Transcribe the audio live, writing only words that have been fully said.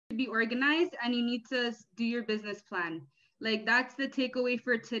be organized and you need to do your business plan. Like that's the takeaway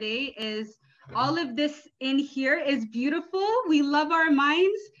for today is all of this in here is beautiful. We love our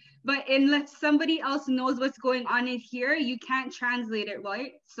minds, but unless somebody else knows what's going on in here, you can't translate it,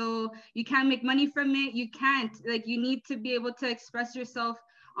 right? So you can't make money from it. You can't, like, you need to be able to express yourself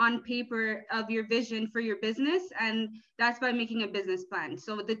on paper of your vision for your business, and that's by making a business plan.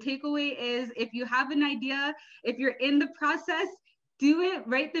 So the takeaway is, if you have an idea, if you're in the process, do it,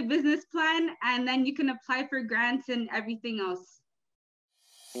 write the business plan, and then you can apply for grants and everything else.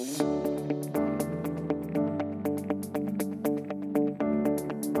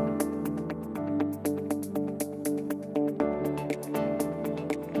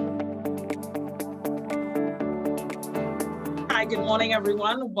 Hi, good morning,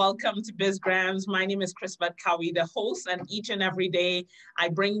 everyone. Welcome to BizGrams. My name is Chris-Beth, Cowie, the host, and each and every day I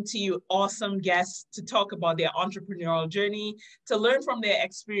bring to you awesome guests to talk about their entrepreneurial journey, to learn from their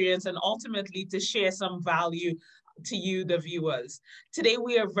experience, and ultimately to share some value to you, the viewers. Today,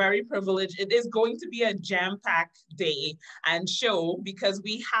 we are very privileged. It is going to be a jam-packed day and show because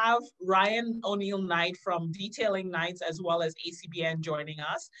we have Ryan O'Neill Knight from Detailing Nights as well as ACBN joining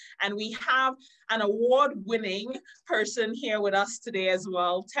us. And we have an award-winning person here with us today as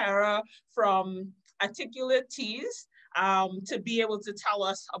well, Tara from Articulate Teas, to be able to tell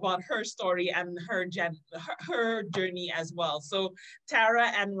us about her story and her journey as well. So Tara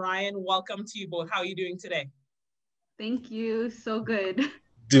and Ryan, welcome to you both. How are you doing today? Thank you. So good.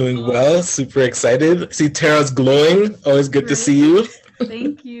 Doing well. Super excited. See Tara's glowing. Always good to see you.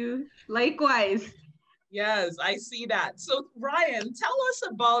 Thank you. Likewise. Yes, I see that. So Ryan, tell us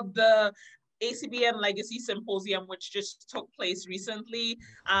about the ACBN Legacy Symposium, which just took place recently.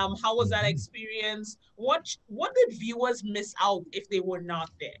 How was that experience? What did viewers miss out if they were not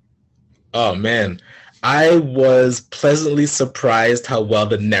there? Oh man, I was pleasantly surprised how well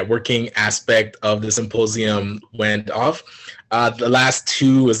the networking aspect of the symposium went off. The last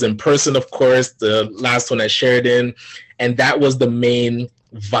two was in person, of course, the last one at Sheridan, and that was the main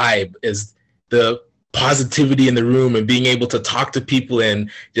vibe, is the positivity in the room and being able to talk to people and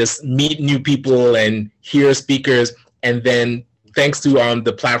just meet new people and hear speakers. And then thanks to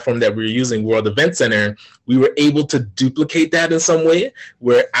the platform that we were using, World Event Center, we were able to duplicate that in some way,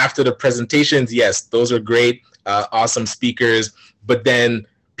 where after the presentations, yes, those are great, awesome speakers, but then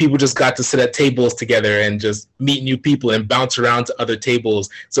people just got to sit at tables together and just meet new people and bounce around to other tables.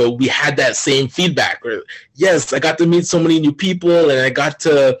 So we had that same feedback where, yes, I got to meet so many new people and I got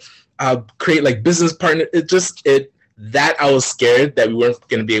to create like business partners. That I was scared that we weren't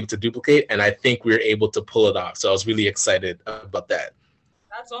going to be able to duplicate, and I think we were able to pull it off. So I was really excited about that.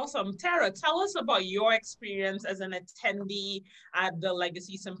 That's awesome. Tara, tell us about your experience as an attendee at the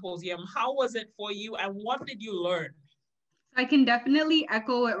Legacy Symposium. How was it for you, and what did you learn? I can definitely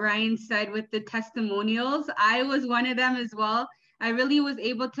echo what Ryan said with the testimonials. I was one of them as well. I really was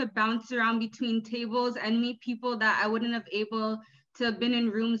able to bounce around between tables and meet people that I wouldn't have able to have been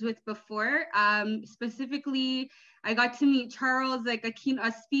in rooms with before. Specifically, I got to meet Charles, like a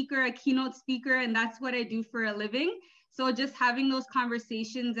keynote speaker, and that's what I do for a living. So just having those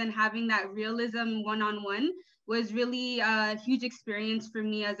conversations and having that realism one-on-one was really a huge experience for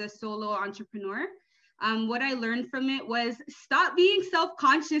me as a solo entrepreneur. What I learned from it was stop being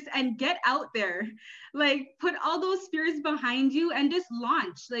self-conscious and get out there. Like, put all those fears behind you and just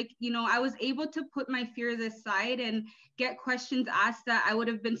launch. Like, you know, I was able to put my fears aside and get questions asked that I would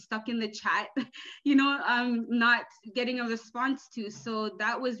have been stuck in the chat, you know, not getting a response to. So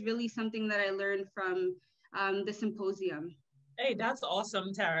that was really something that I learned from the symposium. Hey, that's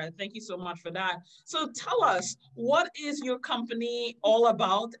awesome, Tara. Thank you so much for that. So tell us, what is your company all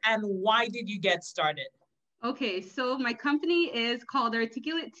about and why did you get started? Okay, so my company is called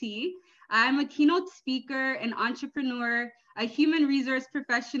Articulate Tea. I'm a keynote speaker, an entrepreneur, a human resource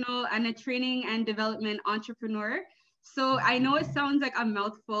professional, and a training and development entrepreneur. So I know it sounds like a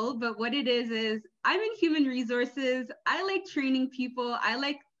mouthful, but what it is I'm in human resources. I like training people. I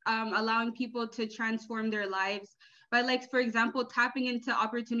like allowing people to transform their lives by, like, for example, tapping into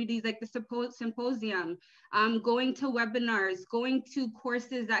opportunities like the symposium, going to webinars, going to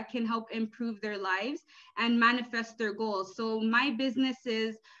courses that can help improve their lives and manifest their goals. So my business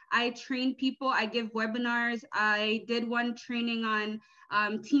is I train people, I give webinars. I did one training on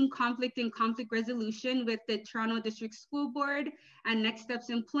team conflict and conflict resolution with the Toronto District School Board and Next Steps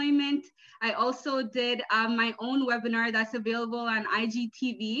Employment. I also did my own webinar that's available on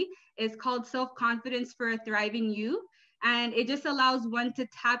IGTV. It's called Self-Confidence for a Thriving You. And it just allows one to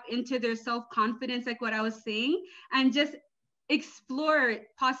tap into their self-confidence, like what I was saying, and just explore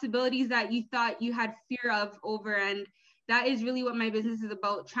possibilities that you thought you had fear of over. And that is really what my business is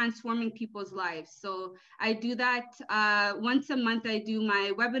about, transforming people's lives. So I do that once a month. I do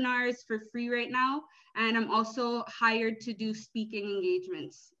my webinars for free right now. And I'm also hired to do speaking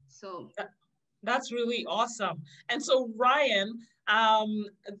engagements. So that's really awesome. And so Ryan,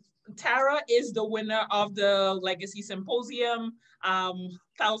 Tara is the winner of the Legacy Symposium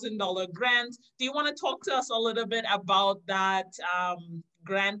 $1,000 grant. Do you want to talk to us a little bit about that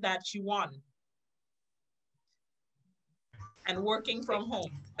grant that she won? And working from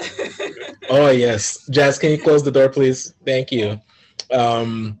home. Oh, yes. Jazz, can you close the door, please? Thank you.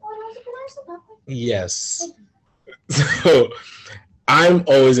 Yes. So I'm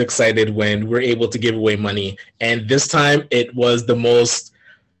always excited when we're able to give away money. And this time it was the most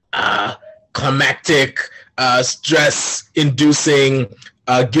climactic, stress-inducing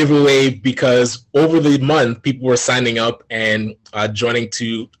giveaway, because over the month, people were signing up and joining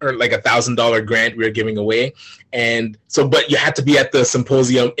to earn like $1,000 grant we were giving away. And so, but you had to be at the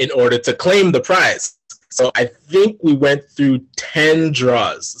symposium in order to claim the prize. So I think we went through 10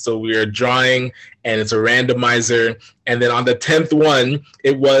 draws. So we were drawing, and it's a randomizer. And then on the 10th one,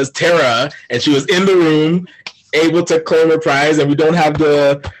 it was Tara, and she was in the room, able to claim her prize. And we don't have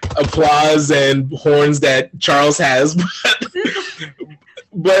the applause and horns that Charles has.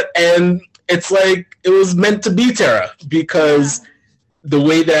 And it's like, it was meant to be, Tara, because the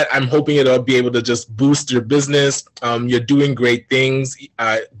way that I'm hoping it'll be able to just boost your business. You're doing great things,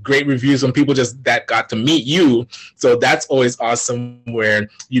 great reviews from people just that got to meet you. So that's always awesome, where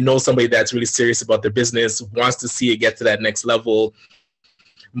you know somebody that's really serious about their business, wants to see it get to that next level.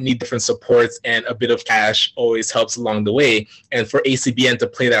 Need different supports, and a bit of cash always helps along the way. And for ACBN to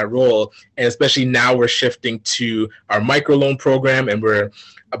play that role, and especially now we're shifting to our microloan program, and we're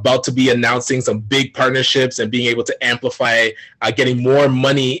about to be announcing some big partnerships and being able to amplify getting more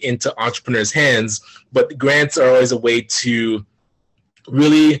money into entrepreneurs' hands. But grants are always a way to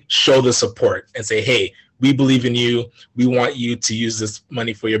really show the support and say, hey, we believe in you. We want you to use this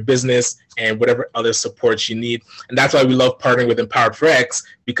money for your business and whatever other support you need. And that's why we love partnering with Empowered for X,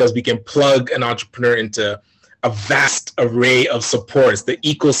 because we can plug an entrepreneur into a vast array of supports. The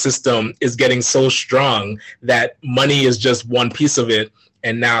ecosystem is getting so strong that money is just one piece of it.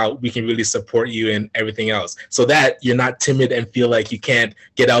 And now we can really support you in everything else, so that you're not timid and feel like you can't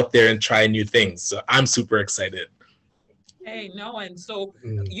get out there and try new things. So I'm super excited. Hey, no, and so,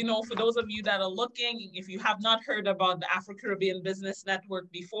 you know, for those of you that are looking, if you have not heard about the Afro-Caribbean Business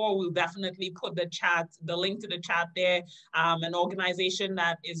Network before, we'll definitely put the link to the chat there, an organization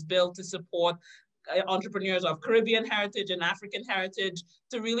that is built to support entrepreneurs of Caribbean heritage and African heritage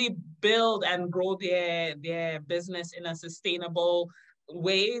to really build and grow their business in a sustainable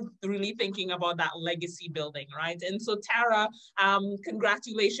way, really thinking about that legacy building, right? And so Tara,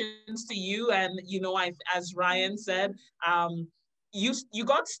 congratulations to you. And, you know, as Ryan said, you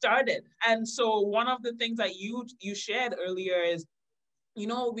got started. And so one of the things that you shared earlier is, you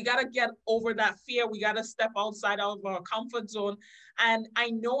know, we got to get over that fear. We got to step outside of our comfort zone. And I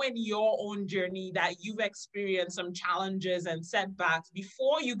know in your own journey that you've experienced some challenges and setbacks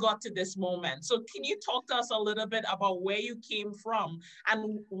before you got to this moment. So can you talk to us a little bit about where you came from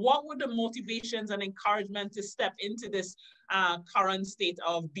and what were the motivations and encouragement to step into this current state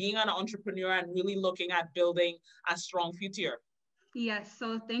of being an entrepreneur and really looking at building a strong future? Yes,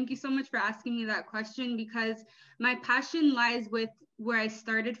 so thank you so much for asking me that question, because my passion lies with where I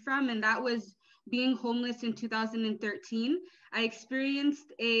started from, and that was being homeless in 2013. I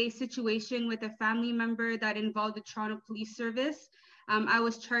experienced a situation with a family member that involved the Toronto Police Service. I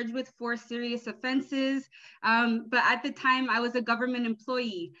was charged with 4 serious offenses, but at the time I was a government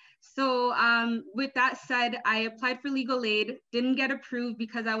employee. So with that said, I applied for legal aid, didn't get approved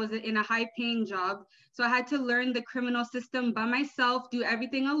because I was in a high paying job. So I had to learn the criminal system by myself, do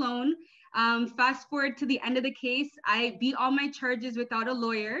everything alone. Fast forward to the end of the case, I beat all my charges without a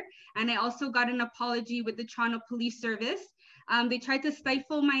lawyer. And I also got an apology with the Toronto Police Service. They tried to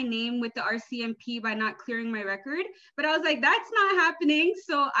stifle my name with the RCMP by not clearing my record, but I was like, that's not happening.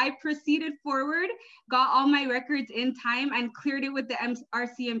 So I proceeded forward, got all my records in time, and cleared it with the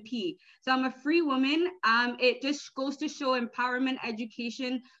RCMP. So I'm a free woman. It just goes to show empowerment,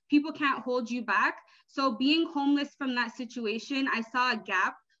 education, people can't hold you back. So being homeless from that situation, I saw a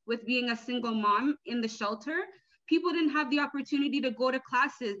gap with being a single mom in the shelter. People didn't have the opportunity to go to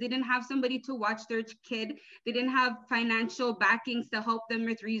classes. They didn't have somebody to watch their kid. They didn't have financial backings to help them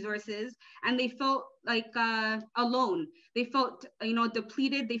with resources. And they felt like alone. They felt,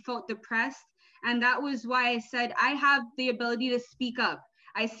 depleted. They felt depressed. And that was why I said, I have the ability to speak up.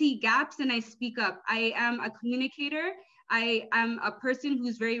 I see gaps and I speak up. I am a communicator. I am a person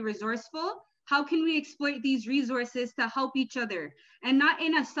who's very resourceful. how can we exploit these resources to help each other, and not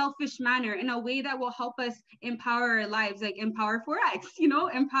in a selfish manner, in a way that will help us empower our lives, like Empower 4X,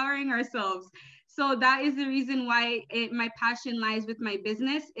 empowering ourselves. So that is the reason why my passion lies with my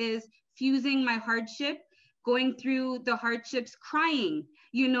business, is fusing my hardship, going through the hardships, crying,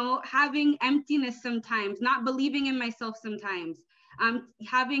 having emptiness sometimes, not believing in myself sometimes,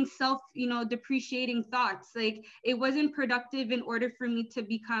 having self, depreciating thoughts. Like, it wasn't productive in order for me to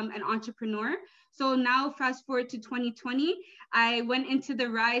become an entrepreneur. So now fast forward to 2020, I went into the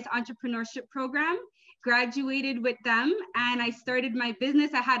Rise Entrepreneurship Program, graduated with them, and I started my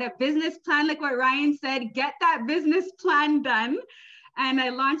business. I had a business plan, like what Ryan said, get that business plan done. And I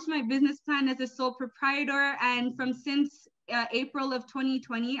launched my business plan as a sole proprietor. And since April of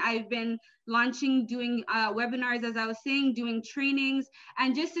 2020, I've been launching, doing webinars, as I was saying, doing trainings,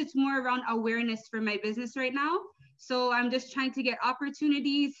 and just it's more around awareness for my business right now. So I'm just trying to get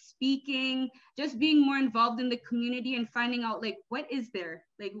opportunities, speaking, just being more involved in the community and finding out, like, what is there?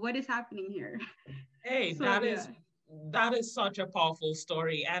 Like, what is happening here? Hey, So, that is such a powerful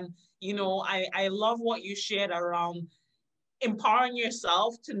story. And, I love what you shared around empowering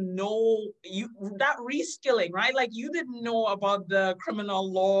yourself to know that reskilling, right? Like, you didn't know about the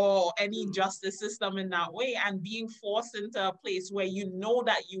criminal law or any justice system in that way, and being forced into a place where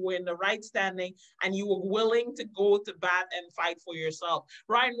that you were in the right standing and you were willing to go to bat and fight for yourself.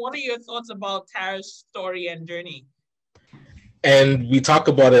 Ryan, what are your thoughts about Tara's story and journey? And we talk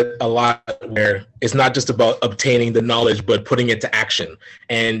about it a lot, where it's not just about obtaining the knowledge, but putting it to action.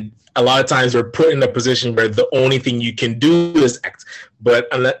 And a lot of times we're put in a position where the only thing you can do is act. But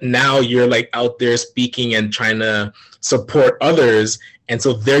now you're like out there speaking and trying to support others. And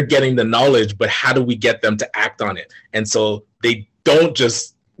so they're getting the knowledge, but how do we get them to act on it? And so they don't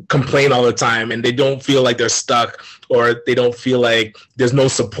just complain all the time, and they don't feel like they're stuck, or they don't feel like there's no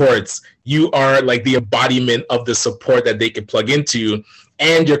supports. You are like the embodiment of the support that they can plug into,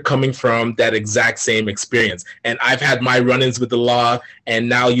 and you're coming from that exact same experience. And I've had my run-ins with the law, and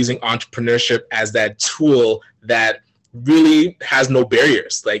now using entrepreneurship as that tool that really has no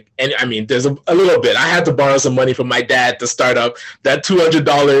barriers. Like, and I mean, there's a little bit. I had to borrow some money from my dad to start up. That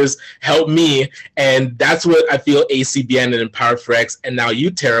 $200 helped me. And that's what I feel ACBN and Empower 4X, and now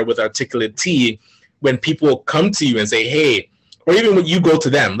you, Tara, with Articulate T, when people come to you and say, hey, or even when you go to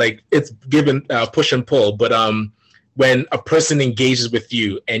them, like, it's given push and pull. But when a person engages with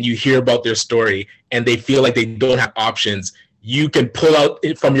you and you hear about their story and they feel like they don't have options, you can pull out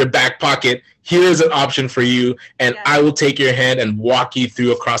from your back pocket, here's an option for you, and I will take your hand and walk you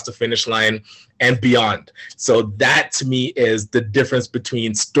through across the finish line and beyond. So that, to me, is the difference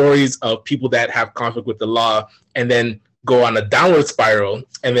between stories of people that have conflict with the law and then go on a downward spiral,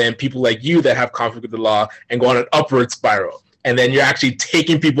 and then people like you that have conflict with the law and go on an upward spiral. And then you're actually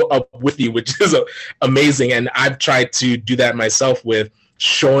taking people up with you, which is amazing. And I've tried to do that myself with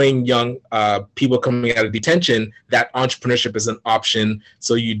showing young people coming out of detention that entrepreneurship is an option.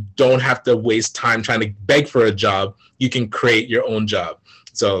 So you don't have to waste time trying to beg for a job. You can create your own job.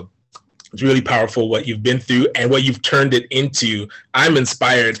 So it's really powerful what you've been through and what you've turned it into. I'm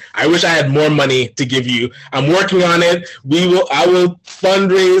inspired. I wish I had more money to give you. I'm working on it. I will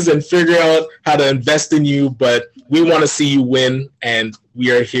fundraise and figure out how to invest in you, but we want to see you win, and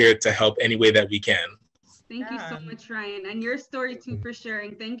we are here to help any way that we can. Thank you so much, Ryan, and your story too, for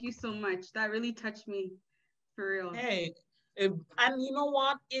sharing. Thank you so much. That really touched me, for real. Hey, and you know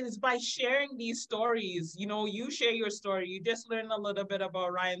what? It is by sharing these stories, you share your story. You just learned a little bit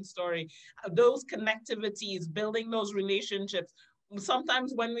about Ryan's story. Those connectivities, building those relationships.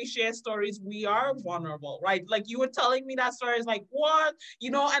 Sometimes when we share stories, we are vulnerable, right? Like, you were telling me that story, is like, what?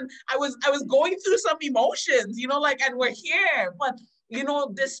 And I was going through some emotions, and we're here. But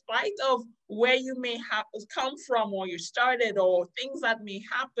despite of where you may have come from, or you started, or things that may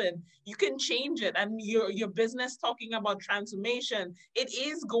happen, you can change it. And your business, talking about transformation, it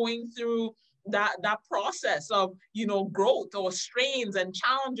is going through that process of, growth or strains and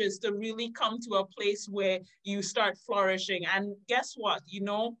challenges to really come to a place where you start flourishing. And guess what?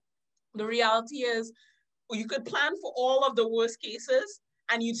 The reality is, you could plan for all of the worst cases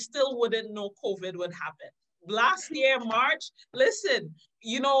and you still wouldn't know COVID would happen. Last year, March, listen,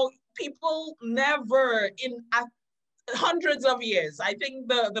 people never in hundreds of years. I think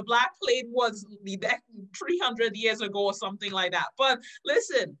the Black Plague was 300 years ago or something like that. But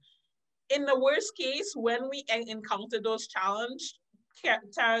listen, in the worst case, when we encounter those challenges,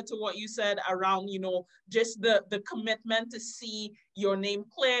 Tara, to what you said around, just the commitment to see your name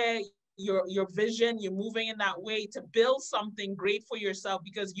clear, your vision, you're moving in that way to build something great for yourself,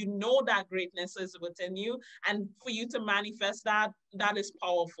 because you know that greatness is within you, and for you to manifest that, that is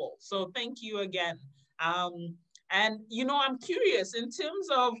powerful. So thank you again. And, you know, I'm curious in terms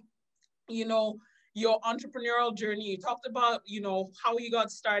of, you know, your entrepreneurial journey. You talked about, you know, how you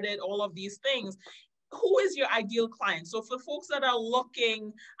got started, all of these things. Who is your ideal client? So for folks that are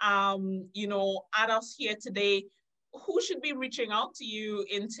looking, you know, at us here today, who should be reaching out to you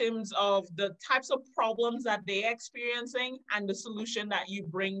in terms of the types of problems that they're experiencing and the solution that you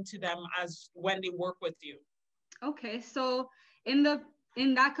bring to them as when they work with you? Okay, so in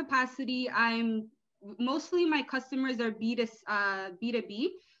that capacity, mostly my customers are B2B.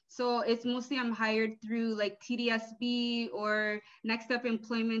 So it's mostly I'm hired through like TDSB or Next Up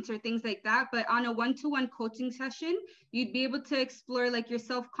Employment or things like that. But on a one-to-one coaching session, you'd be able to explore like your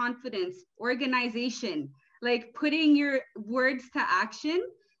self-confidence, organization, like putting your words to action.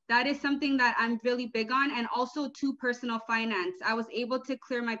 That is something that I'm really big on. And also to personal finance. I was able to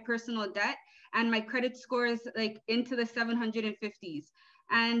clear my personal debt and my credit score is like into the 750s.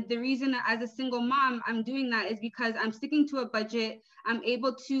 And the reason as a single mom, I'm doing that is because I'm sticking to a budget. I'm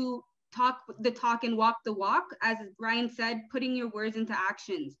able to talk the talk and walk the walk, as Ryan said, putting your words into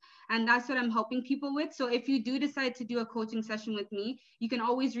actions. And that's what I'm helping people with. So if you do decide to do a coaching session with me, you can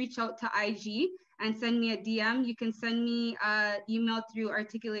always reach out to IG and send me a DM. You can send me an email through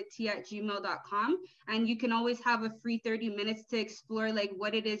articulatec@gmail.com. And you can always have a free 30 minutes to explore like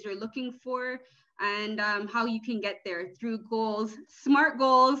what it is you're looking for, and how you can get there through goals, SMART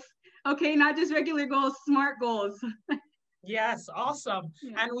goals. Okay, not just regular goals, SMART goals. Yes, awesome.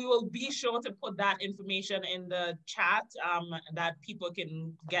 Yeah. And we will be sure to put that information in the chat that people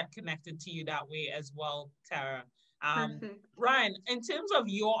can get connected to you that way as well, Tara. Brian, in terms of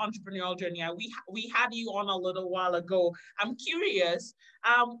your entrepreneurial journey, we had you on a little while ago. I'm curious,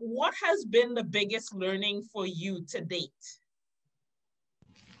 what has been the biggest learning for you to date?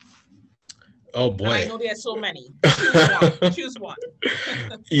 Oh boy. And I know there's so many. Choose one. Choose one.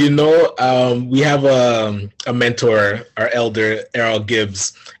 You know, we have a mentor, our elder, Errol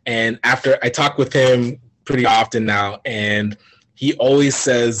Gibbs. And after I talk with him pretty often now, and he always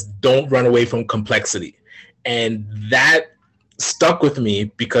says, don't run away from complexity. And that stuck with me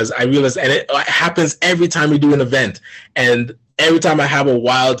because I realized, and it happens every time we do an event. And every time I have a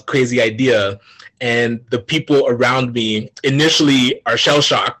wild, crazy idea, and the people around me initially are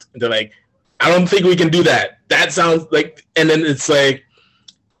shell-shocked. They're like, I don't think we can do that. That sounds like, and then it's like,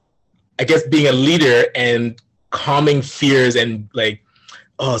 I guess being a leader and calming fears and like,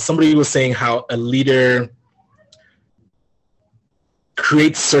 oh, somebody was saying how a leader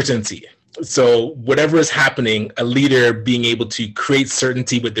creates certainty. So whatever is happening, a leader being able to create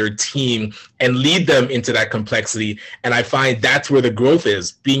certainty with their team and lead them into that complexity. And I find that's where the growth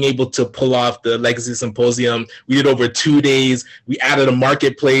is, being able to pull off the Legacy Symposium. We did over 2 days. We added a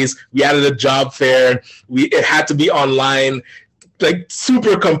marketplace. We added a job fair. It had to be online, like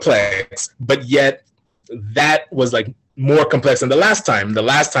super complex, but yet that was like more complex than the last time. The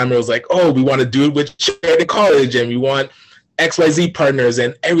last time it was like, oh, we want to do it with Charity College and we want XYZ partners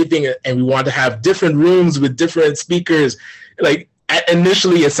and everything, and we want to have different rooms with different speakers. Like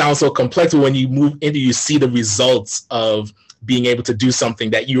initially it sounds so complex, but when you move into, you see the results of being able to do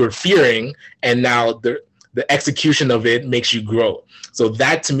something that you were fearing, and now the execution of it makes you grow. So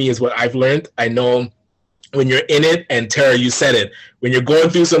that to me is what I've learned. I know when you're in it, and Tara, you said it, when you're going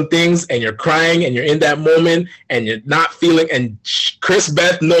through some things and you're crying and you're in that moment and you're not feeling, and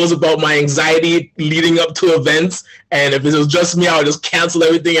Chris-Beth knows about my anxiety leading up to events. And if it was just me, I would just cancel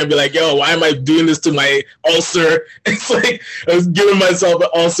everything and be like, yo, why am I doing this to my ulcer? It's like I was giving myself an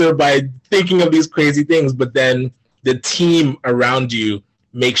ulcer by thinking of these crazy things. But then the team around you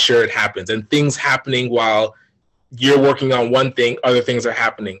makes sure it happens, and things happening while you're working on one thing, other things are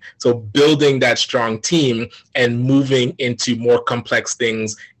happening. So building that strong team and moving into more complex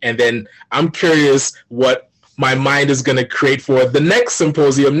things. And then I'm curious what my mind is going to create for the next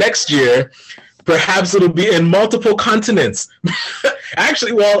symposium next year. Perhaps it'll be in multiple continents.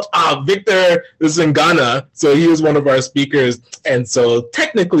 Actually, well, Victor is in Ghana, so he was one of our speakers. And so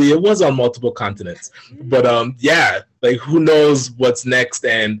technically it was on multiple continents. But yeah, like who knows what's next.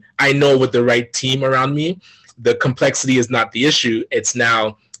 And I know with the right team around me, the complexity is not the issue. It's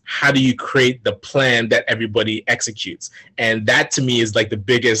now, how do you create the plan that everybody executes? And that to me is like the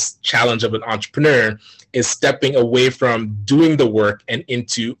biggest challenge of an entrepreneur, is stepping away from doing the work and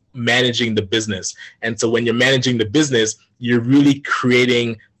into managing the business. And so when you're managing the business, you're really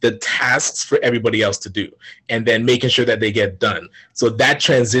creating the tasks for everybody else to do and then making sure that they get done. So that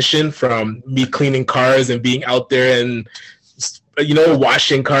transition from me cleaning cars and being out there and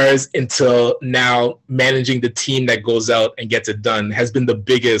washing cars until now managing the team that goes out and gets it done has been the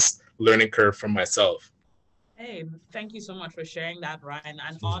biggest learning curve for myself. Hey, thank you so much for sharing that, Ryan.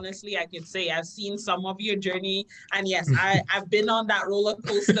 And honestly, I could say I've seen some of your journey. And yes, I've been on that roller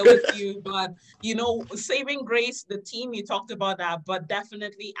coaster with you. But, saving grace, the team, you talked about that, but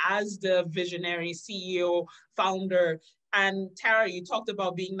definitely as the visionary CEO, founder, and Tara, you talked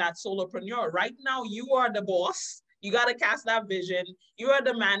about being that solopreneur. Right now, you are the boss. You got to cast that vision. You are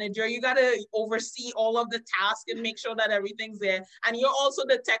the manager. You got to oversee all of the tasks and make sure that everything's there. And you're also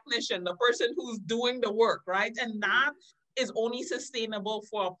the technician, the person who's doing the work, right? And that is only sustainable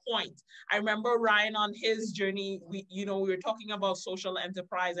for a point. I remember Ryan on his journey, we were talking about social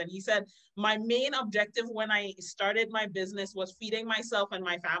enterprise, and he said, my main objective when I started my business was feeding myself and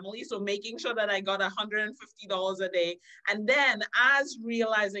my family. So making sure that I got $150 a day. And then as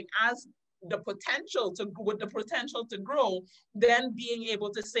the potential to grow, then being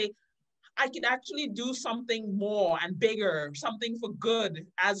able to say, I could actually do something more and bigger, something for good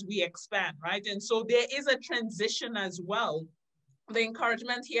as we expand, right? And so there is a transition as well. The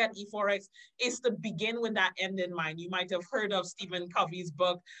encouragement here at E4X is to begin with that end in mind. You might have heard of Stephen Covey's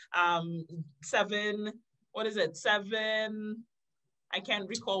book, I can't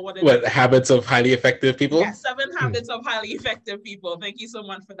recall what it is. Habits of highly effective people? Yes, 7 Habits of Highly Effective People. Thank you so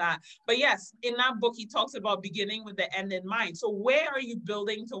much for that. But yes, in that book, he talks about beginning with the end in mind. So where are you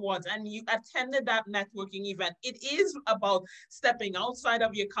building towards? And you attended that networking event. It is about stepping outside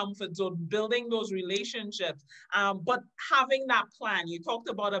of your comfort zone, building those relationships, but having that plan. You talked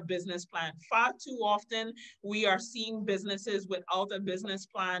about a business plan. Far too often, we are seeing businesses without a business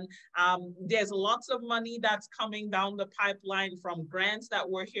plan. There's lots of money that's coming down the pipeline from grants that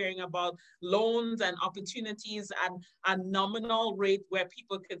we're hearing about, loans and opportunities at a nominal rate where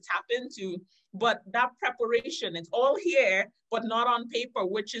people could tap into. But that preparation, it's all here, but not on paper,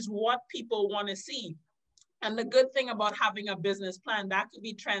 which is what people want to see. And the good thing about having a business plan, that could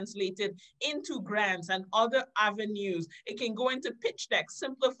be translated into grants and other avenues. It can go into pitch decks,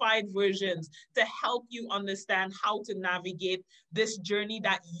 simplified versions to help you understand how to navigate this journey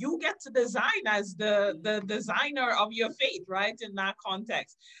that you get to design as the designer of your fate, right? In that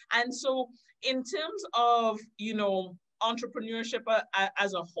context. And so in terms of, entrepreneurship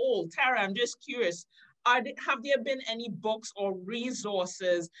as a whole, Tara, I'm just curious, have there been any books or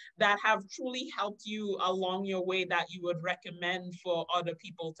resources that have truly helped you along your way that you would recommend for other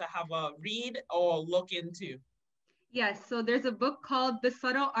people to have a read or look into? Yes, so there's a book called The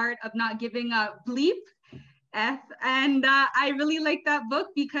Subtle Art of Not Giving a Bleep, F, and I really like that book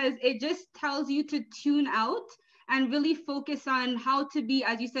because it just tells you to tune out and really focus on how to be,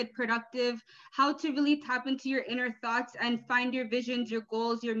 as you said, productive, how to really tap into your inner thoughts and find your visions, your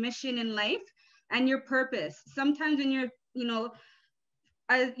goals, your mission in life, and your purpose. Sometimes when you're,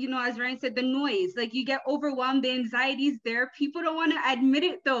 as Ryan said, the noise, like you get overwhelmed, the anxiety's there. People don't want to admit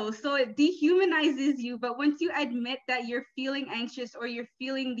it though. So it dehumanizes you. But once you admit that you're feeling anxious or you're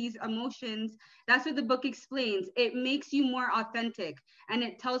feeling these emotions, that's what the book explains. It makes you more authentic. And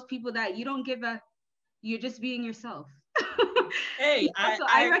it tells people that you don't you're just being yourself. Hey, so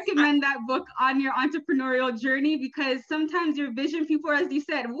I recommend that book on your entrepreneurial journey, because sometimes your vision people, as you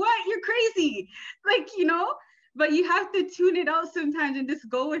said, what, you're crazy, but you have to tune it out sometimes and just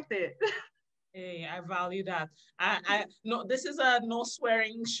go with it. Hey, I value that. I no, this is a no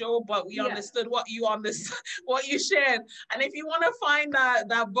swearing show, but we understood what you shared. And if you want to find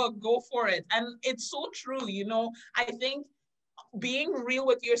that book, go for it. And it's so true, I think being real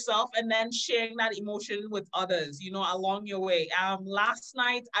with yourself and then sharing that emotion with others, along your way. Last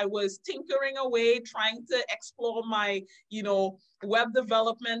night I was tinkering away, trying to explore my, web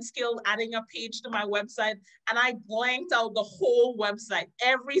development skill, adding a page to my website, and I blanked out the whole website.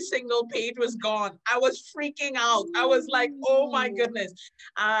 Every single page was gone. I was freaking out. I was like, oh my goodness.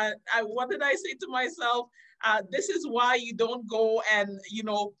 What did I say to myself? This is why you don't go and,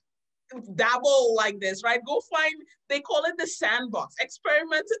 dabble like this, right? Go find, they call it the sandbox.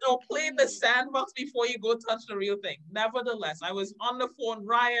 Experiment or play in the sandbox before you go touch the real thing. Nevertheless, I was on the phone,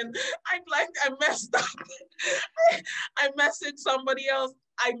 Ryan, I messed up. I messaged somebody else.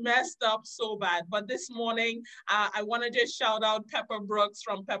 I messed up so bad. But this morning, I want to just shout out Pepper Brooks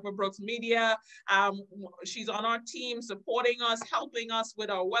from Pepper Brooks Media. She's on our team, supporting us, helping us with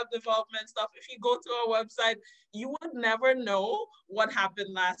our web development stuff. If you go to our website, you would never know what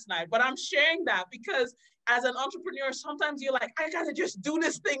happened last night. But I'm sharing that because as an entrepreneur, sometimes you're like, I gotta just do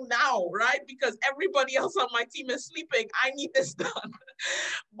this thing now, right? Because everybody else on my team is sleeping. I need this done.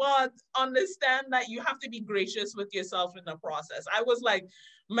 But understand that you have to be gracious with yourself in the process. I was like,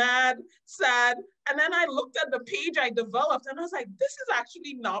 mad, sad. And then I looked at the page I developed and I was like, this is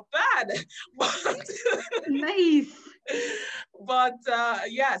actually not bad. But nice. But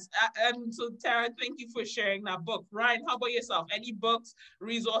yes, and so Tara, thank you for sharing that book. Ryan, how about yourself? Any books,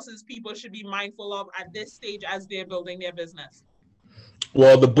 resources people should be mindful of at this stage as they're building their business?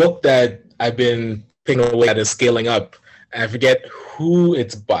 Well, the book that I've been picking away at is Scaling Up. I forget who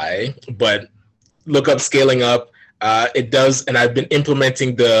it's by, but look up Scaling Up. It does, and I've been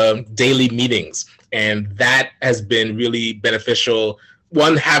implementing the daily meetings, and that has been really beneficial.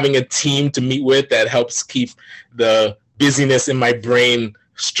 One, having a team to meet with that helps keep the busyness in my brain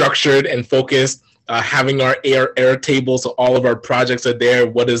structured and focused. Having our air table, so all of our projects are there,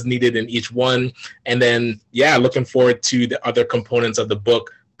 what is needed in each one. And then, yeah, looking forward to the other components of the book.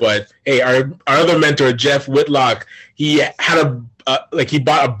 But hey, our other mentor, Jeff Whitlock, he had he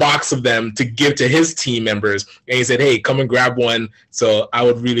bought a box of them to give to his team members. And he said, hey, come and grab one. So I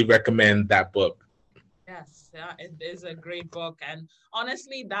would really recommend that book. Yes, yeah, it is a great book. And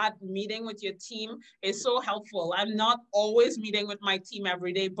honestly, that meeting with your team is so helpful. I'm not always meeting with my team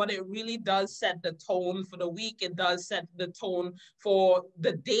every day, but it really does set the tone for the week. It does set the tone for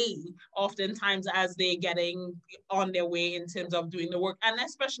the day, oftentimes as they're getting on their way in terms of doing the work. And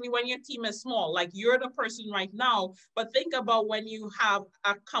especially when your team is small, like you're the person right now, but think about when you have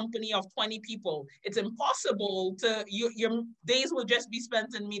a company of 20 people, it's impossible to, your days will just be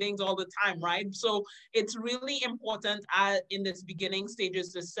spent in meetings all the time, right? So it's really important in this beginning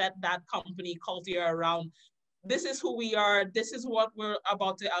stages to set that company culture around, this is who we are, this is what we're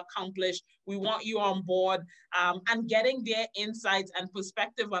about to accomplish, we want you on board, and getting their insights and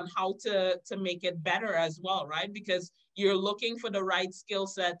perspective on how to make it better as well, right? Because you're looking for the right skill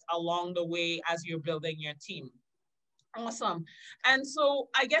set along the way as you're building your team. Awesome. And so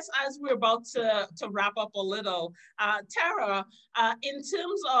I guess as we're about to wrap up a little, Tara, in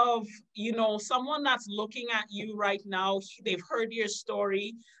terms of, someone that's looking at you right now, they've heard your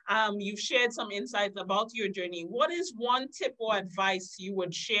story, you've shared some insights about your journey. What is one tip or advice you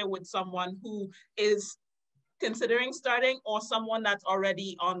would share with someone who is considering starting or someone that's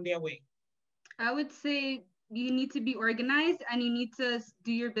already on their way? I would say you need to be organized and you need to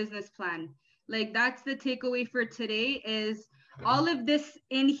do your business plan. Like, that's the takeaway for today, is all of this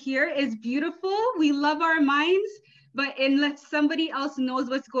in here is beautiful. We love our minds, but unless somebody else knows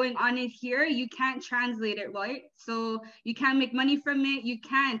what's going on in here, you can't translate it, right? So you can't make money from it. You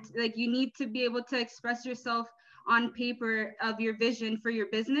can't, you need to be able to express yourself on paper of your vision for your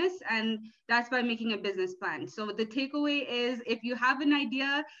business. And that's by making a business plan. So the takeaway is, if you have an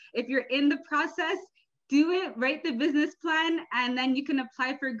idea, if you're in the process, do it, write the business plan, and then you can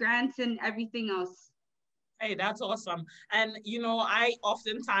apply for grants and everything else. Hey, that's awesome. And, I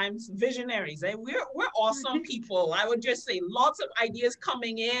oftentimes, visionaries, we're awesome people. I would just say lots of ideas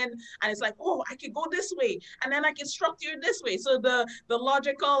coming in, and it's like, oh, I could go this way, and then I can structure it this way. So the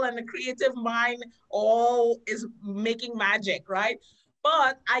logical and the creative mind all is making magic, right?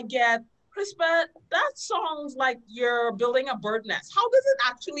 But I get, Chris-Beth, that sounds like you're building a bird nest. How does it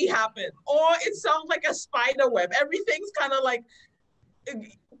actually happen? Or it sounds like a spider web. Everything's kind of like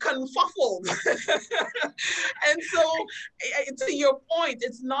confuffled. And so, to your point,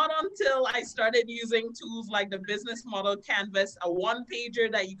 it's not until I started using tools like the business model canvas, a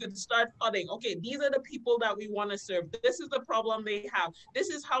one-pager that you could start plotting, okay, these are the people that we want to serve. This is the problem they have. This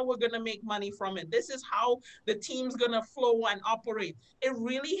is how we're going to make money from it. This is how the team's going to flow and operate. It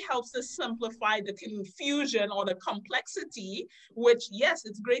really helps to simplify the confusion or the complexity, which, yes,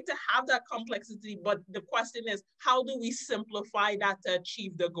 it's great to have that complexity, but the question is, how do we simplify that to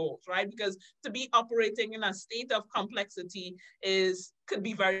achieve the goals, right? Because to be operating in a state of complexity could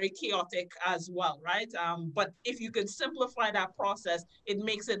be very chaotic as well, right? But if you can simplify that process, it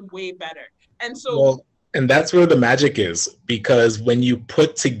makes it way better. And so, and that's where the magic is, because when you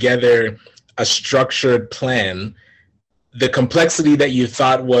put together a structured plan, the complexity that you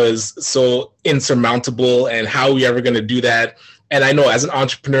thought was so insurmountable, and how are we ever going to do that? And I know as an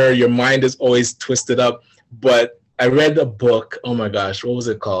entrepreneur, your mind is always twisted up, but I read a book, oh my gosh, what was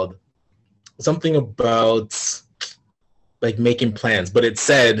it called? Something about making plans, but it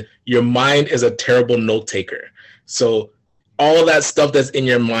said your mind is a terrible note taker. So all of that stuff that's in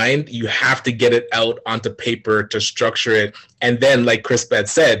your mind, you have to get it out onto paper to structure it. And then, like Chris-Beth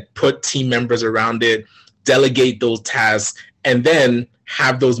said, put team members around it, delegate those tasks, and then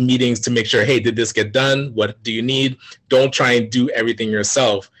have those meetings to make sure, hey, did this get done? What do you need? Don't try and do everything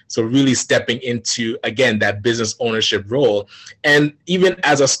yourself. So really stepping into, again, that business ownership role. And even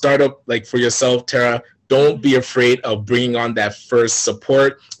as a startup, like for yourself, Tara, don't be afraid of bringing on that first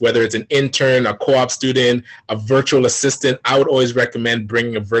support, whether it's an intern, a co-op student, a virtual assistant. I would always recommend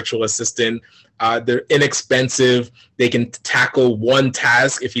bringing a virtual assistant. They're inexpensive. They can tackle one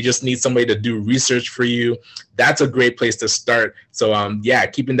task. If you just need somebody to do research for you, that's a great place to start. So yeah,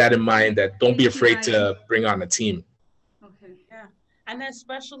 keeping that in mind, that don't be afraid to bring on a team. Okay. Yeah. And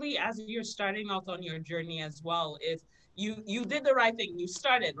especially as you're starting out on your journey as well, if you did the right thing, you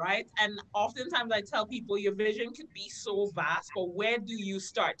started, right? And oftentimes I tell people your vision could be so vast, but where do you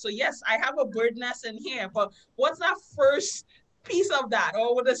start? So yes, I have a bird nest in here, but what's that first piece of that,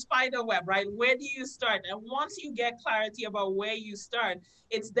 or with a spider web, right? Where do you start? And once you get clarity about where you start,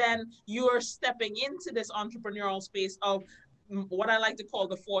 it's then you're stepping into this entrepreneurial space of what I like to call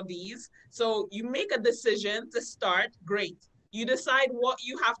the 4Ds. So you make a decision to start, great. You decide what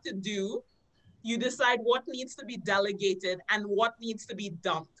you have to do. You decide what needs to be delegated and what needs to be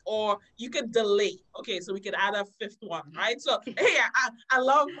dumped, or you could delay. Okay, so we could add a fifth one, right? So hey, I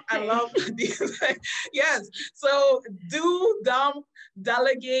love these. Yes. So do, dump,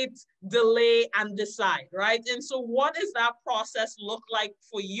 delegate, delay, and decide, right? And so what does that process look like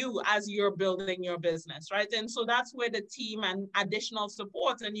for you as you're building your business, right? And so that's where the team and additional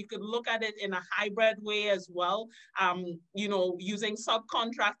support, and you could look at it in a hybrid way as well, you know, using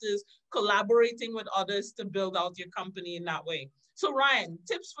subcontractors, collaborating with others to build out your company in that way. So Ryan,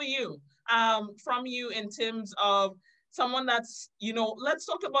 tips for you, from you in terms of someone that's, you know, let's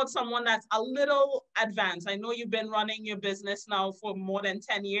talk about someone that's a little advanced. I know you've been running your business now for more than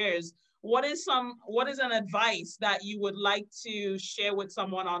 10 years. What is an advice that you would like to share with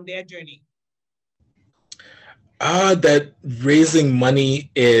someone on their journey? That raising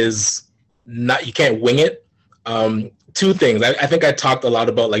money is not, you can't wing it. Two things. I think I talked a lot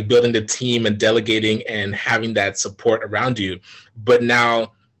about like building the team and delegating and having that support around you, but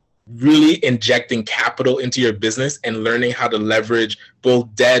now really injecting capital into your business and learning how to leverage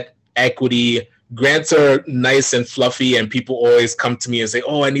both debt, equity. Grants are nice and fluffy, and people always come to me and say,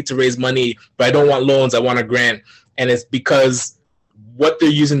 oh, I need to raise money, but I don't want loans, I want a grant. And it's because what they're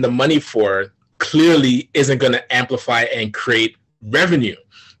using the money for clearly isn't going to amplify and create revenue.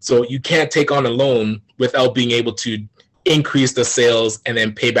 So you can't take on a loan without being able to increase the sales and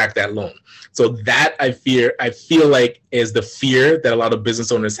then pay back that loan. So that I feel like is the fear that a lot of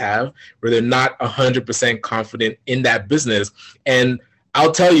business owners have, where they're not 100% confident in that business. And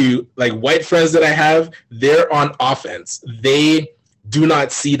I'll tell you, like white friends that I have, they're on offense. They do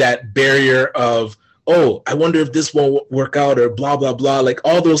not see that barrier of, oh, I wonder if this won't work out, or blah, blah, blah. Like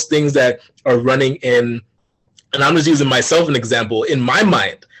all those things that are running in, and I'm just using myself as an example. In my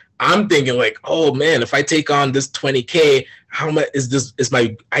mind, I'm thinking like, oh man, if I take on this 20K, how much is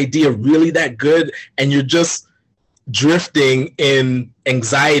my idea really that good? And you're just drifting in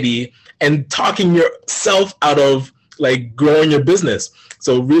anxiety and talking yourself out of like growing your business.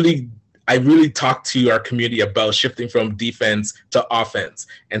 So I really talk to our community about shifting from defense to offense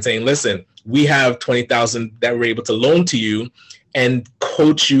and saying, listen, we have 20,000 that we're able to loan to you, and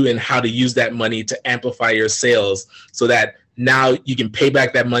coach you in how to use that money to amplify your sales so that now you can pay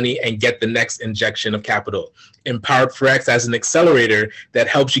back that money and get the next injection of capital. Empowered Forex as an accelerator that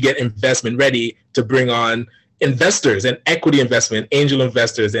helps you get investment ready to bring on investors and equity investment, angel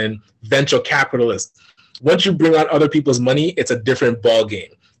investors, and venture capitalists. Once you bring on other people's money, it's a different ball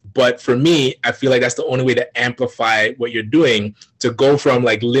game. But for me, I feel like that's the only way to amplify what you're doing, to go from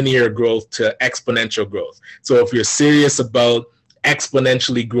like linear growth to exponential growth. So if you're serious about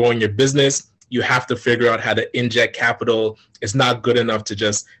exponentially growing your business, you have to figure out how to inject capital. It's not good enough to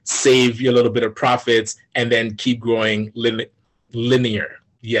just save your little bit of profits and then keep growing linear.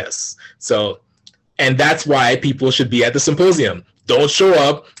 Yes. So, and that's why people should be at the symposium. Don't show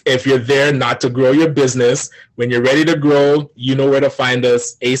up if you're there not to grow your business. When you're ready to grow, you know where to find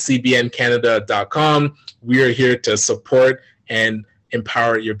us, acbncanada.com. We are here to support and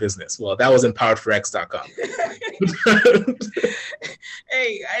empower your business. Well, that was empoweredforex.com.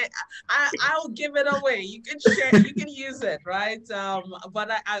 Hey, I'll give it away. You can share, you can use it, right?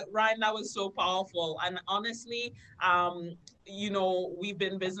 But Ryan, that was so powerful. And honestly, you know, we've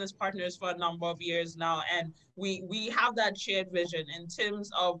been business partners for a number of years now, and we have that shared vision in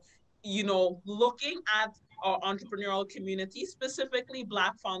terms of, you know, looking at our entrepreneurial community, specifically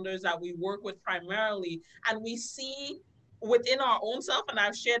Black founders that we work with primarily, and we see within our own self, and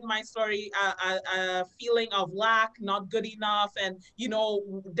I've shared my story, a feeling of lack, not good enough, and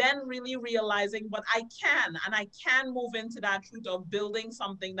then really realizing, but I can move into that truth of building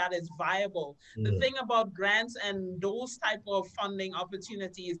something that is viable. The thing about grants and those type of funding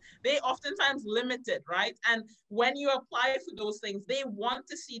opportunities, they oftentimes limit it, right? And when you apply for those things, they want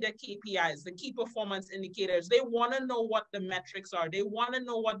to see the KPIs, the key performance indicators. They want to know what the metrics are. They want to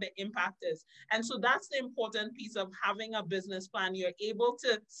know what the impact is. And so that's the important piece of having a business plan. You're able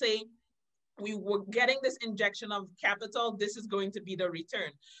to say, we were getting this injection of capital, this is going to be the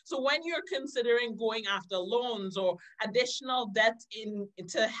return. So when you're considering going after loans or additional debt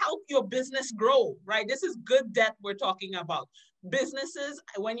to help your business grow, right? This is good debt we're talking about. Businesses,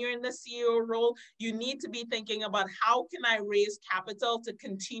 when you're in the CEO role, you need to be thinking about how can I raise capital to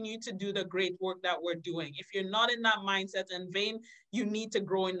continue to do the great work that we're doing. If you're not in that mindset and vein, you need to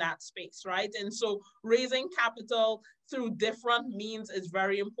grow in that space, right? And so raising capital through different means is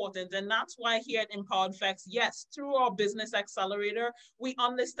very important. And that's why here at Empowered Facts, yes, through our business accelerator, we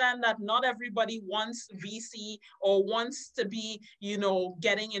understand that not everybody wants VC or wants to be,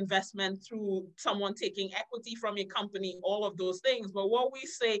 getting investment through someone taking equity from your company, all of those things. But what we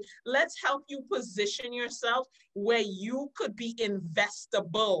say, let's help you position yourself where you could be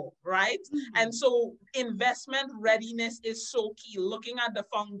investable, right? And so investment readiness is so key. Looking at the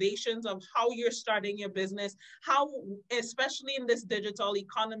foundations of how you're starting your business, how, especially in this digital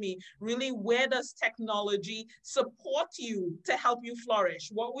economy, really where does technology support you to help you flourish?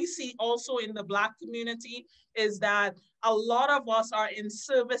 What we see also in the Black community is that a lot of us are in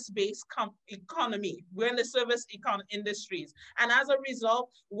service-based economy. We're in the service industries. And as a result,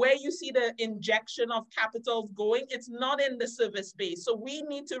 where you see the injection of capital going, it's not in the service base. So we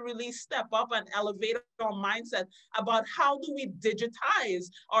need to really step up and elevate our mindset about how do we digitize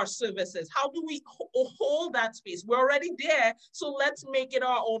our services? How do we hold that space? We're already there, so let's make it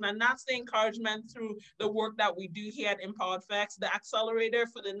our own. And that's the encouragement through the work that we do here at Empowered Facts. The accelerator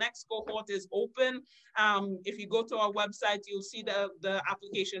for the next cohort is open. If you go to our website, you'll see the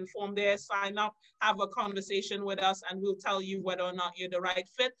application form there. Sign up, have a conversation with us, and we'll tell you whether or not you're the right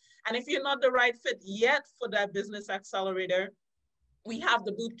fit. And if you're not the right fit yet for that business accelerator, we have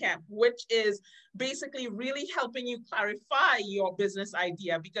the boot camp, which is basically really helping you clarify your business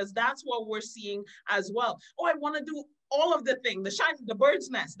idea, because that's what we're seeing as well. Oh, I want to do all of the thing, the bird's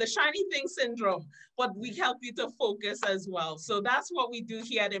nest, the shiny thing syndrome, but we help you to focus as well. So that's what we do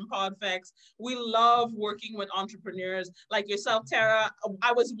here at Empowered Facts. We love working with entrepreneurs like yourself, Tara.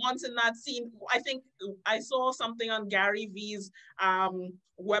 I was once in that scene. I think I saw something on Gary V's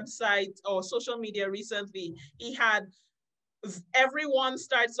website or social media recently. He had, everyone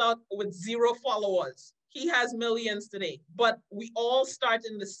starts out with 0 followers. He has millions today, but we all start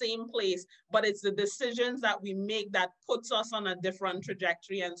in the same place, but it's the decisions that we make that puts us on a different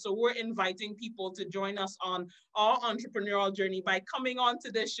trajectory. And so we're inviting people to join us on our entrepreneurial journey by coming on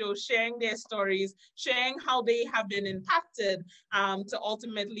to this show, sharing their stories, sharing how they have been impacted to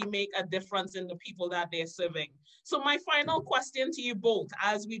ultimately make a difference in the people that they're serving. So my final question to you both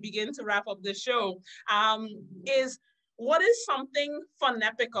as we begin to wrap up the show is, what is something fun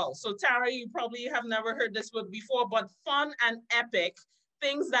epical? So Tara, you probably have never heard this word before, but fun and epic,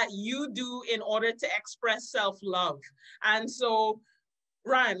 things that you do in order to express self-love. And so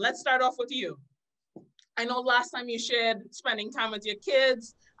Ryan, let's start off with you. I know last time you shared spending time with your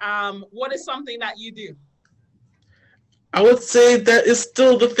kids. What is something that you do? I would say that is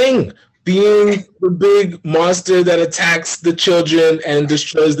still the thing. Being the big monster that attacks the children and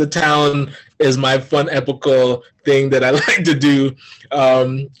destroys the town is my fun, epical thing that I like to do.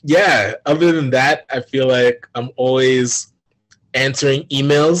 Yeah, other than that, I feel like I'm always answering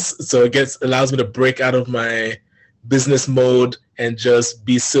emails. So it allows me to break out of my business mode and just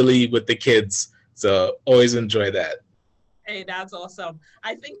be silly with the kids. So always enjoy that. Hey, that's awesome.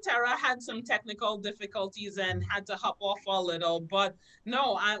 I think Tara had some technical difficulties and had to hop off a little, but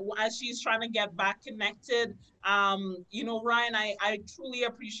no, as she's trying to get back connected, Ryan, I truly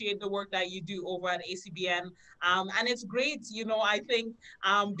appreciate the work that you do over at ACBN. And it's great, I think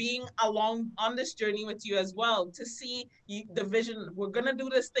being along on this journey with you as well to see the vision. We're going to do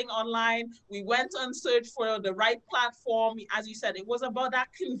this thing online. We went and searched for the right platform. As you said, it was about that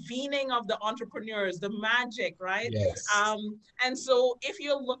convening of the entrepreneurs, the magic, right? Yes. And so if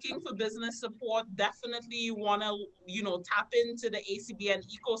you're looking for business support, definitely you want to, tap into the ACBN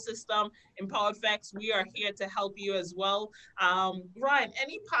ecosystem. Empowered Facts, we are here to help you as well. Ryan,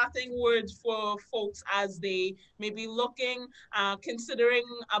 any parting words for folks as they may be looking, considering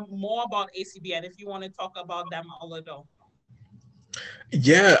more about ACBN, if you want to talk about them a little?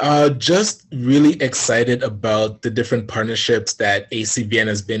 Yeah, just really excited about the different partnerships that ACBN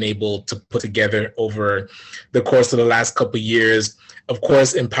has been able to put together over the course of the last couple of years. Of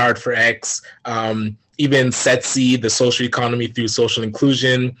course, Empowered for X, even SETC, the social economy through social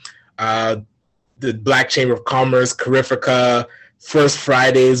inclusion, uh, the Black Chamber of Commerce, Carifica, First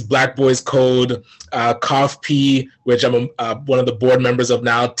Fridays, Black Boys Code, COFP, which I'm one of the board members of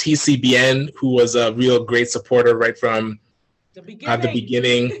now, TCBN, who was a real great supporter right from The the beginning.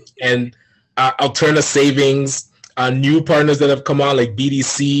 beginning, and Alterna Savings, new partners that have come on like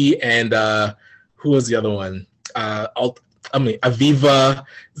BDC and who was the other one? Aviva.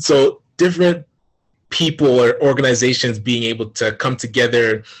 So different people or organizations being able to come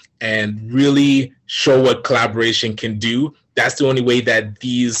together and really show what collaboration can do. That's the only way that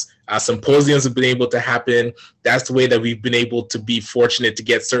these symposiums have been able to happen. That's the way that we've been able to be fortunate to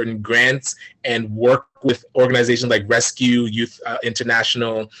get certain grants and work with organizations like Rescue Youth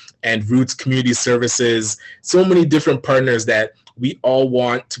International and Roots Community Services. So many different partners that we all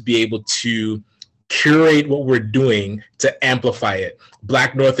want to be able to curate what we're doing to amplify it.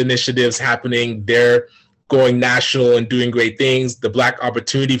 Black North initiatives happening, they're going national and doing great things. The Black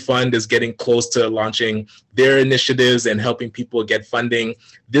Opportunity Fund is getting close to launching their initiatives and helping people get funding.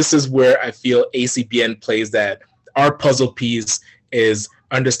 This is where I feel ACBN plays that our puzzle piece is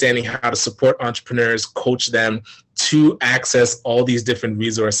understanding how to support entrepreneurs, coach them to access all these different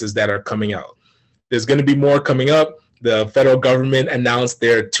resources that are coming out. There's going to be more coming up. The federal government announced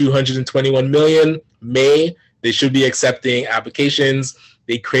their 221 million May. They should be accepting applications.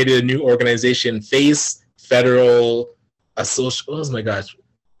 They created a new organization, FACE, Federal Association. Oh my gosh,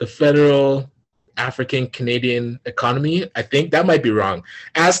 the Federal African Canadian Economy. I think that might be wrong.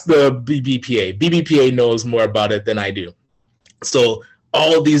 Ask the BBPA. BBPA knows more about it than I do. So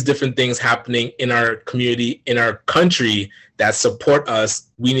all these different things happening in our community, in our country that support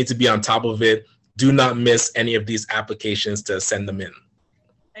us, we need to be on top of it. Do not miss any of these applications to send them in.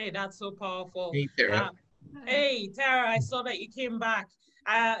 Hey, that's so powerful. Hey, Tara. Hey, Tara, I saw that you came back.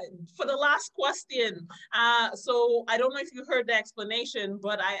 For the last question, so I don't know if you heard the explanation,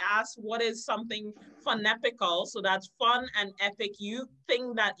 but I asked what is something funepical, so that's fun and epic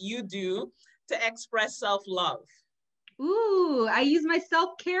thing that you do to express self-love. Ooh, I use my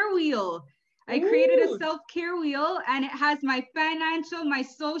self-care wheel. I created a self-care wheel and it has my financial, my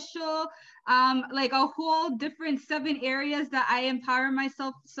social, like a whole different 7 areas that I empower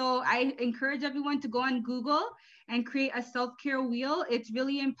myself. So I encourage everyone to go on Google and create a self-care wheel. It's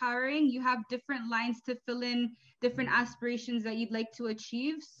really empowering. You have different lines to fill in different aspirations that you'd like to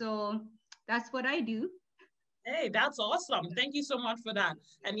achieve. So that's what I do. Hey, that's awesome. Thank you so much for that.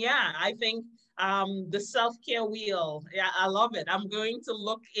 And yeah, I think the self-care wheel, yeah, I love it. I'm going to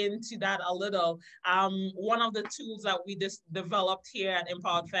look into that a little. One of the tools that we just developed here at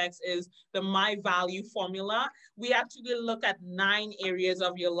Empowered Facts is the My Value formula. We actually look at 9 areas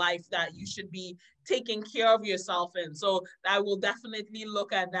of your life that you should be taking care of yourself in. So I will definitely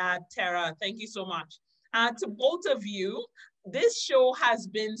look at that, Tara. Thank you so much. To both of you, this show has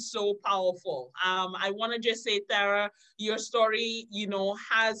been so powerful. I want to just say, Tara, your story,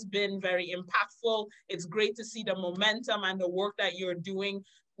 has been very impactful. It's great to see the momentum and the work that you're doing,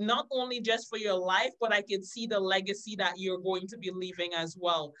 not only just for your life, but I can see the legacy that you're going to be leaving as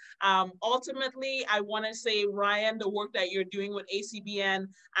well. Ultimately, I want to say, Ryan, the work that you're doing with ACBN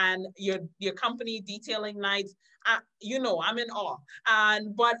and your company, Detailing Nights, I'm in awe.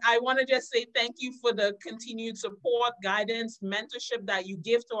 But I want to just say thank you for the continued support, guidance, mentorship that you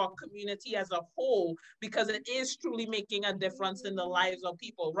give to our community as a whole, because it is truly making a difference in the lives of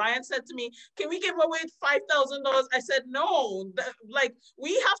people. Ryan said to me, can we give away $5,000? I said, no,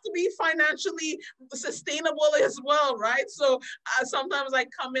 we have to be financially sustainable as well, right? So sometimes I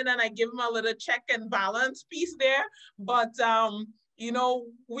come in and I give them a little check and balance piece there, but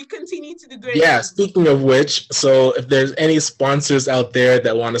we continue to do great things. Speaking of which, so if there's any sponsors out there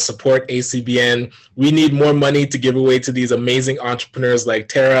that want to support ACBN, we need more money to give away to these amazing entrepreneurs like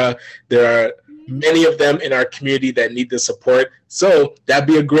Tara. There are many of them in our community that need the support. So that'd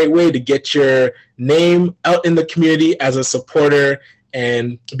be a great way to get your name out in the community as a supporter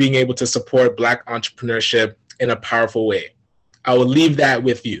and being able to support Black entrepreneurship in a powerful way. I will leave that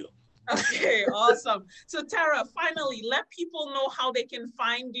with you. Okay, awesome. So Tara, finally, let people know how they can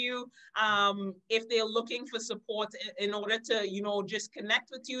find you if they're looking for support in order to, just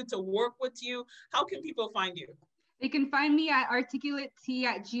connect with you, to work with you. How can people find you? They can find me at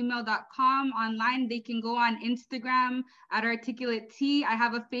articulatety@gmail.com. Online, they can go on Instagram at articulatety. I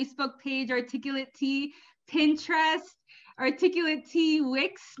have a Facebook page, articulatety, Pinterest, articulatety,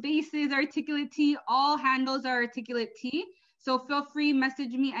 Wix, Spaces, articulatety. All handles are articulatety. So feel free,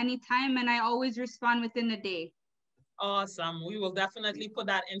 message me anytime, and I always respond within a day. Awesome. We will definitely put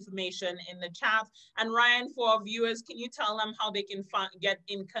that information in the chat. And Ryan, for our viewers, can you tell them how they can get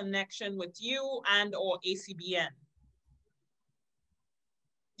in connection with you and or ACBN?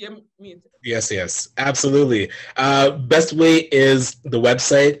 Yes, absolutely. Best way is the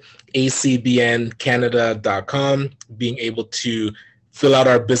website, acbncanada.com, being able to fill out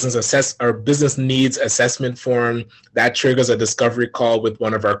our business needs assessment form. That triggers a discovery call with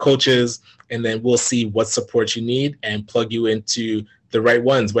one of our coaches, and then we'll see what support you need and plug you into the right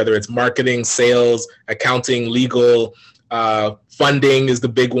ones, whether it's marketing, sales, accounting, legal, funding is the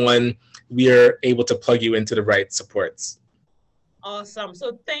big one. We are able to plug you into the right supports. Awesome.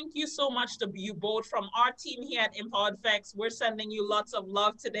 So thank you so much to you both. From our team here at Empowered Facts, we're sending you lots of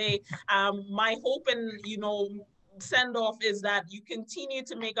love today. My hope and, send off is that you continue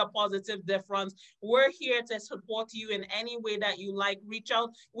to make a positive difference. We're here to support you in any way that you like. Reach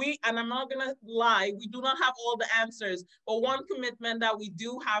out. And I'm not going to lie, we do not have all the answers, but one commitment that we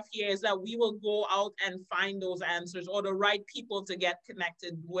do have here is that we will go out and find those answers or the right people to get connect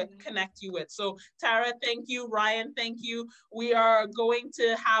you with. So Tara, thank you. Ryan, thank you. We are going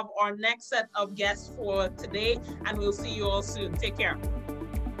to have our next set of guests for today, and we'll see you all soon. Take care.